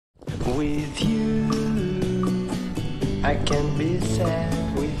with you. I can't be sad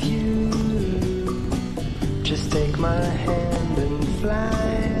with you. Just take my hand and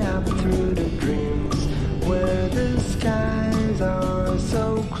fly up through the dreams where the skies are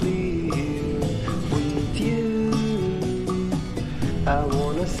so clear. With you, I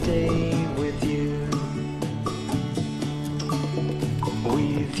wanna stay with you.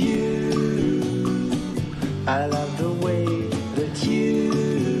 With you, I love the way that you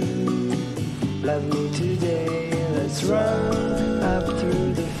love me today. Let's run up through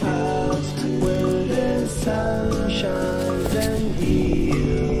the fields where the sun shines and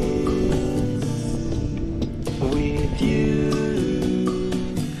heals. With you,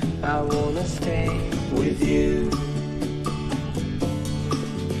 I wanna stay with you.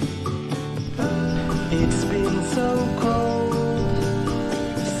 It's been so cold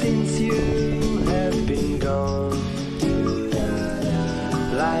since you have been gone.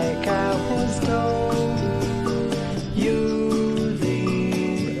 Like I was told, you're the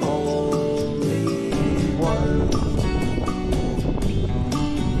only one.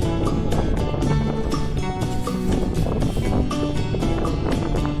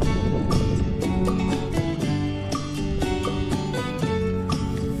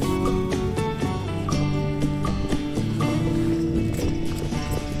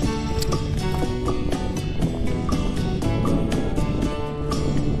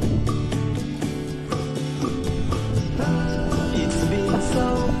 It's been so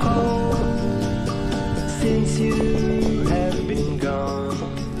cold since you have been gone.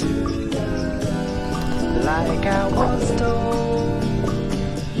 Like I was told,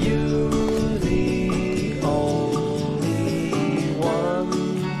 you're the only one.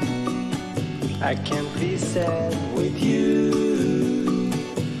 I can't be sad with you.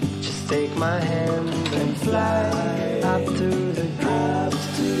 Just take my hand and fly up to the clouds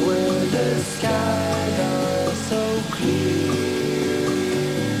where the skies are so clear.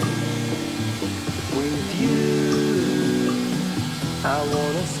 With you, I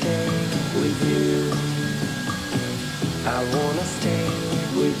wanna stay with you. I wanna stay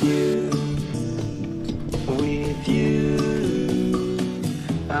with you. With you,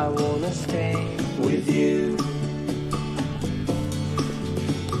 I wanna stay with you.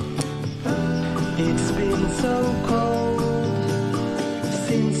 It's been so cold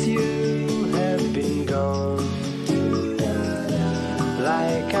since you have been gone.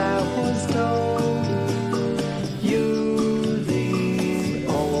 Like I was told, you're the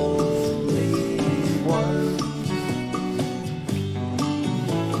only one.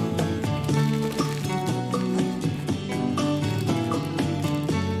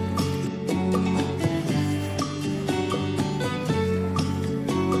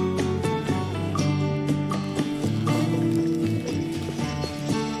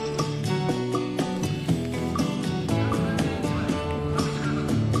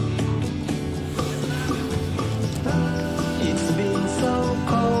 It's been so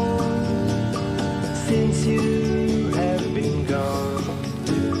cold since you have been gone.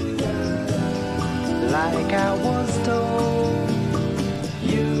 Like I was told,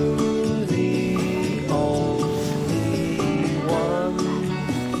 you're the only one.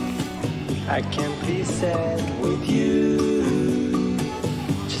 I can't be sad with you.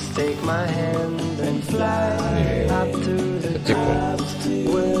 Just take my hand and fly up to the clouds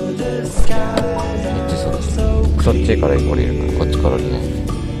where the skies are so そっちから降りるの、こっちから降りない。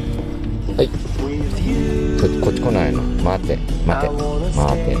はい。こっち来ないの。待て、待て、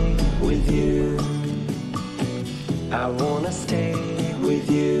待